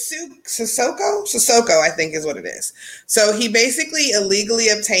 Sissoko, I think is what it is. So he basically illegally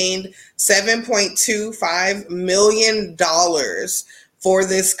obtained $7.25 million for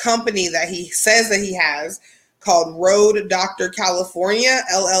this company that he says that he has called Road Dr. California,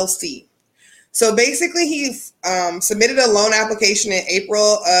 LLC. So basically he submitted a loan application in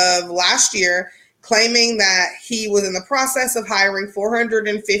April of last year claiming that he was in the process of hiring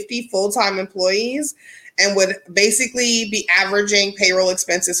 450 full-time employees and would basically be averaging payroll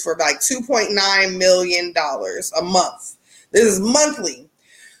expenses for like $2.9 million a month. This is monthly.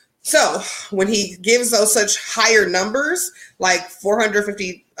 So when he gives those such higher numbers, like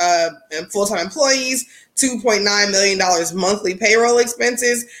 450 full-time employees, $2.9 million monthly payroll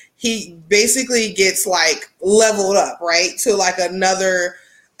expenses, he basically gets like leveled up, right, to like another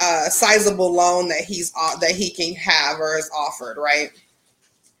sizable loan that he can have or is offered, right?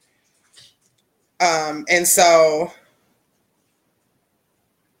 And so,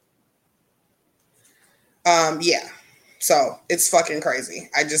 yeah. So it's fucking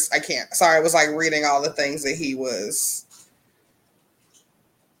crazy. I can't. Sorry, I was like reading all the things that he was.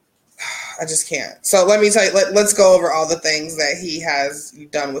 I just can't. So let me tell you, let's go over all the things that he has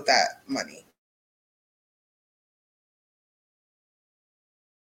done with that money.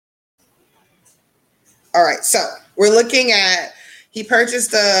 All right, so we're looking at, he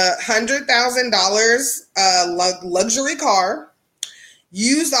purchased a $100,000 luxury car,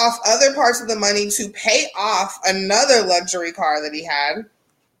 used off other parts of the money to pay off another luxury car that he had.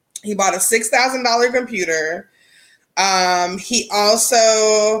 He bought a $6,000 computer. He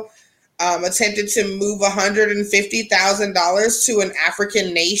also attempted to move $150,000 to an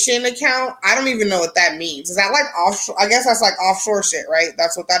African nation account. I don't even know what that means. Is that like offshore? I guess that's like offshore shit, right?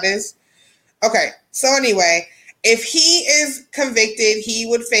 That's what that is. Okay, so anyway, if he is convicted, he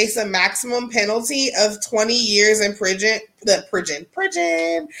would face a maximum penalty of 20 years in prison, 20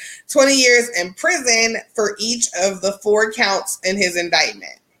 years in prison for each of the 4 counts in his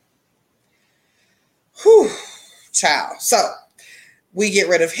indictment. Whew, child. So we get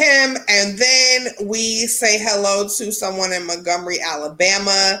rid of him, and then we say hello to someone in Montgomery,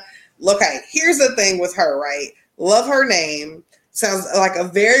 Alabama. Look, hey, here's the thing with her, right? Love her name. Sounds like a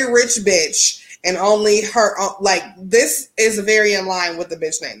very rich bitch, and only her, like, this is very in line with the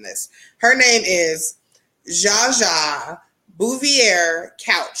bitch name this. Her name is Zsa Bouvier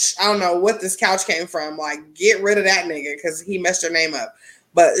Couch. I don't know what this couch came from. Like, get rid of that nigga because he messed her name up.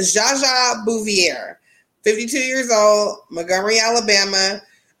 But Zsa Bouvier, 52 years old, Montgomery, Alabama,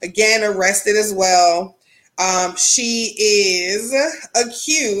 again arrested as well. She is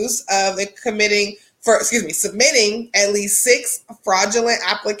accused of submitting at least 6 fraudulent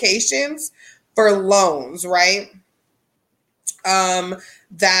applications for loans, right?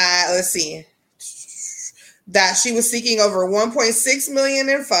 That she was seeking over $1.6 million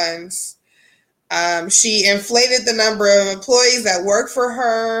in funds. She inflated the number of employees that work for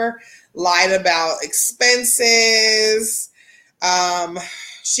her, lied about expenses.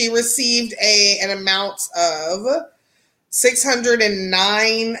 She received an amount of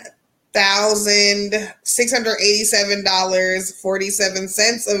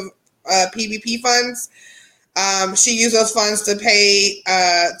 $609,687.47 of PPP funds. She used those funds to pay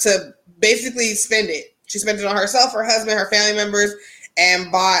to basically spend it. She spent it on herself, her husband, her family members, and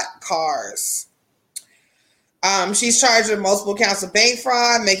bought cars. She's charged with multiple counts of bank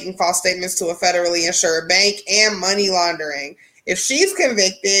fraud, making false statements to a federally insured bank, and money laundering. If she's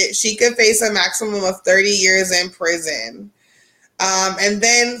convicted, she could face a maximum of 30 years in prison. And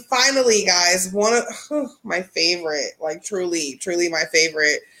then finally, guys, one of my favorite, like truly my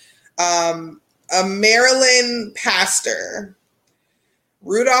favorite, a Maryland pastor,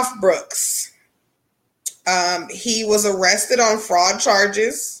 Rudolph Brooks. He was arrested on fraud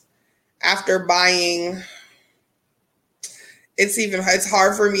charges after buying. It's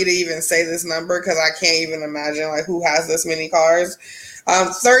hard for me to even say this number because I can't even imagine like who has this many cars.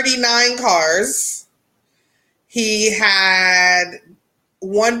 39 cars. He had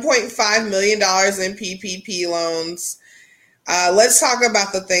 $1.5 million in PPP loans. Let's talk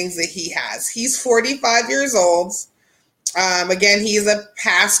about the things that he has. He's 45 years old. Again, he's a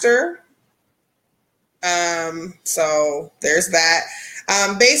pastor. So there's that.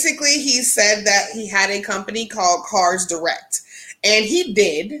 Basically, he said that he had a company called Cars Direct, and he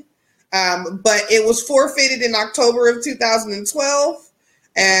did, but it was forfeited in October of 2012,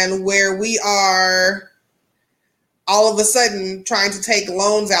 and where we are all of a sudden trying to take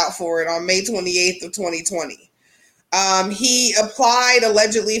loans out for it on May 28th of 2020. He applied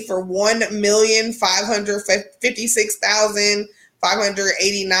allegedly for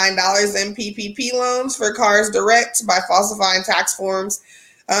 $1,556,589 in PPP loans for Cars Direct by falsifying tax forms.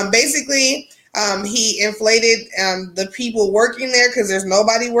 Basically, he inflated the people working there because there's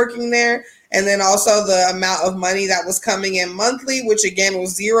nobody working there. And then also the amount of money that was coming in monthly, which again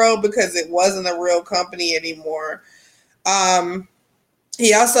was zero because it wasn't a real company anymore.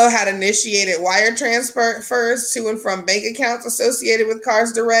 He also had initiated wire transfers to and from bank accounts associated with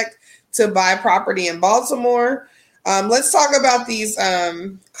Cars Direct to buy property in Baltimore. Let's talk about these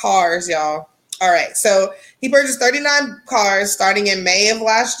cars, y'all. All right, so he purchased 39 cars starting in May of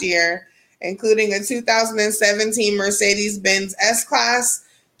last year, including a 2017 Mercedes-Benz S-Class,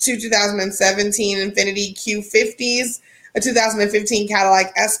 two 2017 Infiniti Q50s, a 2015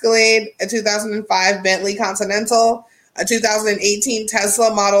 Cadillac Escalade, a 2005 Bentley Continental, a 2018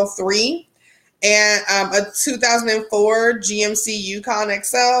 Tesla Model 3, and a 2004 GMC Yukon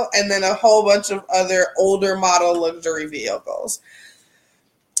XL, and then a whole bunch of other older model luxury vehicles.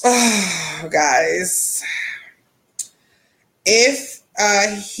 Oh, guys. If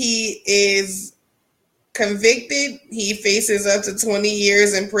he is convicted, he faces up to 20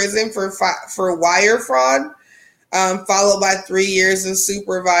 years in prison for wire fraud, followed by 3 years of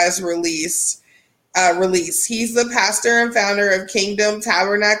supervised release. He's the pastor and founder of Kingdom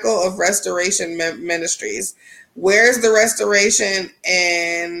Tabernacle of Restoration Ministries. Where's the restoration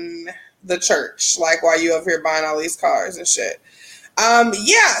in the church? Like, why you up here buying all these cars and shit?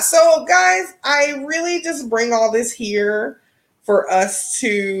 So guys, I really just bring all this here for us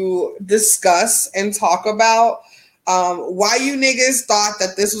to discuss and talk about why you niggas thought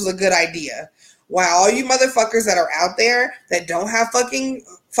that this was a good idea. Why all you motherfuckers that are out there that don't have fucking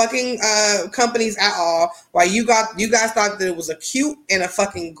companies at all, why you guys thought that it was a cute and a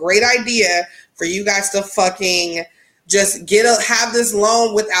fucking great idea for you guys to fucking just have this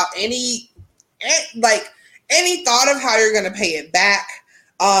loan without any thought of how you're gonna pay it back,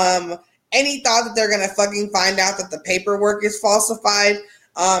 any thought that they're gonna fucking find out that the paperwork is falsified,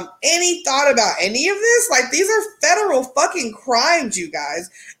 any thought about any of this. Like, these are federal fucking crimes, you guys.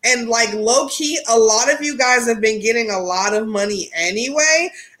 And like, low key, a lot of you guys have been getting a lot of money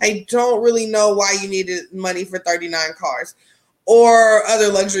anyway. I don't really know why you needed money for 39 cars or other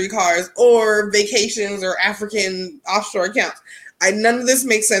luxury cars or vacations or African offshore accounts. None of this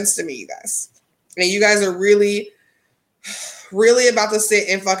makes sense to me, you guys. And you guys are really, really about to sit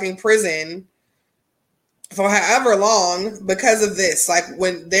in fucking prison for however long because of this. Like,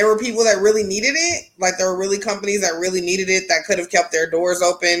 when there were people that really needed it, like there were really companies that really needed it that could have kept their doors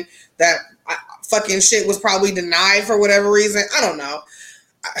open, that fucking shit was probably denied for whatever reason. I don't know.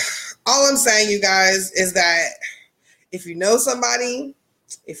 All I'm saying, you guys, is that if you know somebody,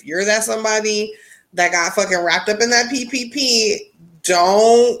 if you're that somebody that got fucking wrapped up in that PPP,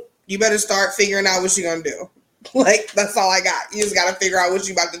 you better start figuring out what you're going to do. Like, that's all I got. You just got to figure out what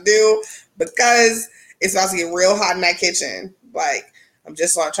you're about to do because it's about to get real hot in that kitchen. Like, I'm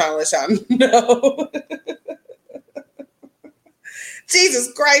just not trying to let y'all know.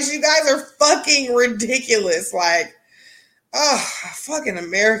 Jesus Christ, you guys are fucking ridiculous. Like, oh, fucking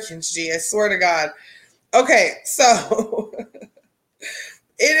Americans, G, I swear to God. Okay, so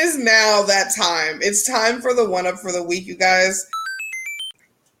it is now that time. It's time for the one-up for the week, you guys.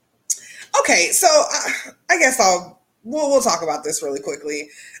 Okay, so I guess we'll talk about this really quickly.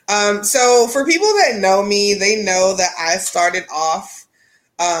 So for people that know me, they know that I started off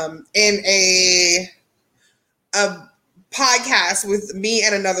in a a podcast with me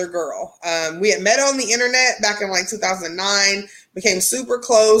and another girl. We had met on the internet back in like 2009, became super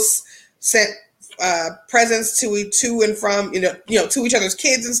close, sent presents to and from, you know, to each other's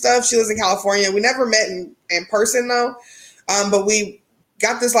kids and stuff. She lives in California. We never met in person though. But we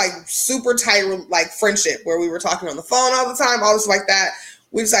got this like super tight like friendship where we were talking on the phone all the time, all this like that.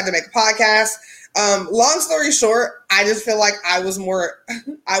 We decided to make a podcast. Long story short, I just feel like I was more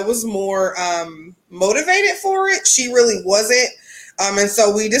motivated for it. She really wasn't. And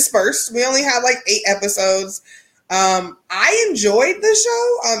so we dispersed. We only had like 8 episodes. I enjoyed the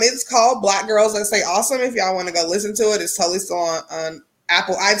show. It's called Black Girls That Say Awesome. If y'all want to go listen to it, it's totally still on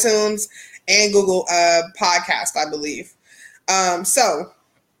Apple iTunes and Google Podcast, I believe. So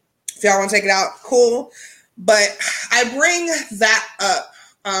if y'all want to take it out, cool. But I bring that up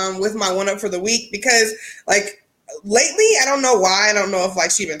with my one up for the week because like lately, I don't know why. I don't know if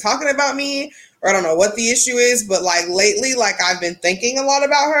like she's been talking about me or I don't know what the issue is, but like lately, like I've been thinking a lot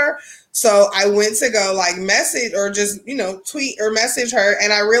about her. So I went to go like message or just, you know, tweet or message her.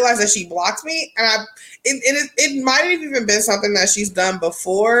 And I realized that she blocked me. And it might have even been something that she's done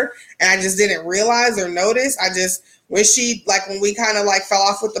before. And I just didn't realize or notice. When we kind of like fell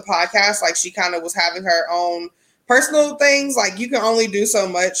off with the podcast, like she kind of was having her own personal things. Like you can only do so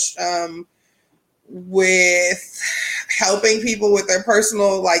much with helping people with their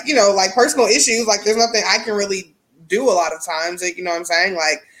personal, like, you know, like personal issues. Like there's nothing I can really do a lot of times. Like, you know what I'm saying?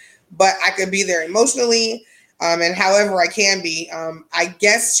 Like, but I could be there emotionally and however I can be. I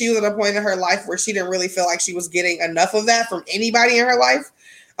guess she was at a point in her life where she didn't really feel like she was getting enough of that from anybody in her life.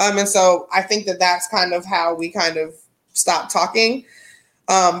 And so I think that that's kind of how we kind of stopped talking.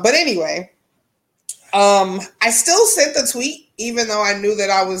 But anyway, I still sent the tweet, even though I knew that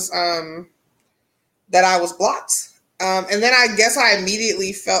I was blocked. And then I guess I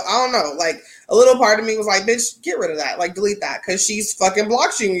immediately felt, I don't know, like a little part of me was like, bitch, get rid of that. Like delete that because she's fucking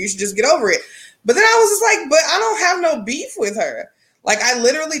blocked you and you should just get over it. But then I was just like, but I don't have no beef with her. Like I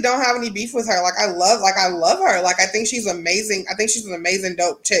literally don't have any beef with her. Like I love her. Like I think she's amazing. I think she's an amazing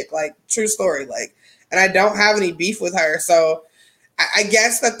dope chick. Like true story. Like, and I don't have any beef with her. So I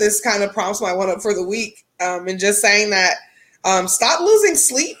guess that this kind of prompts my one up for the week. And just saying that stop losing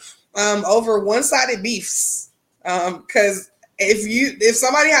sleep over one-sided beefs. Because if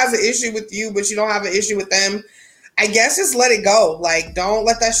somebody has an issue with you, but you don't have an issue with them, I guess just let it go. Like, don't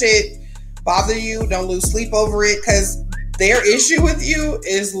let that shit bother you. Don't lose sleep over it because their issue with you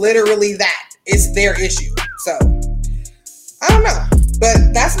is literally that. It's their issue. So, I don't know.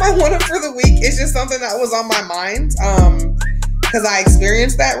 But that's my one up for the week. It's just something that was on my mind because I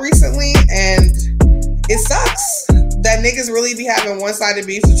experienced that recently and it sucks that niggas really be having one-sided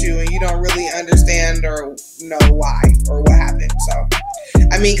beefs with you and you don't really understand or know why or what happened. So,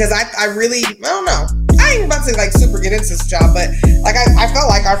 I mean, because I don't know. I ain't about to like super get into this job, but like I felt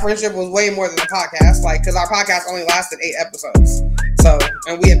like our friendship was way more than a podcast, like because our podcast only lasted 8 episodes. So,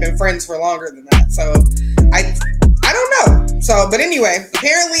 and we had been friends for longer than that. So, I don't know. So, but anyway,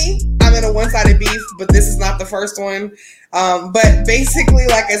 apparently I'm in a one-sided beef, but this is not the first one. But basically,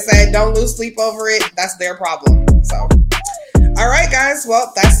 like I said, don't lose sleep over it. That's their problem. So, all right, guys.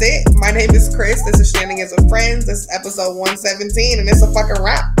 Well, that's it. My name is Chris. This is Shenanigans with Friends. This is episode 117, and it's a fucking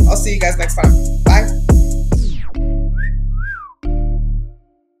wrap. I'll see you guys next time. Bye.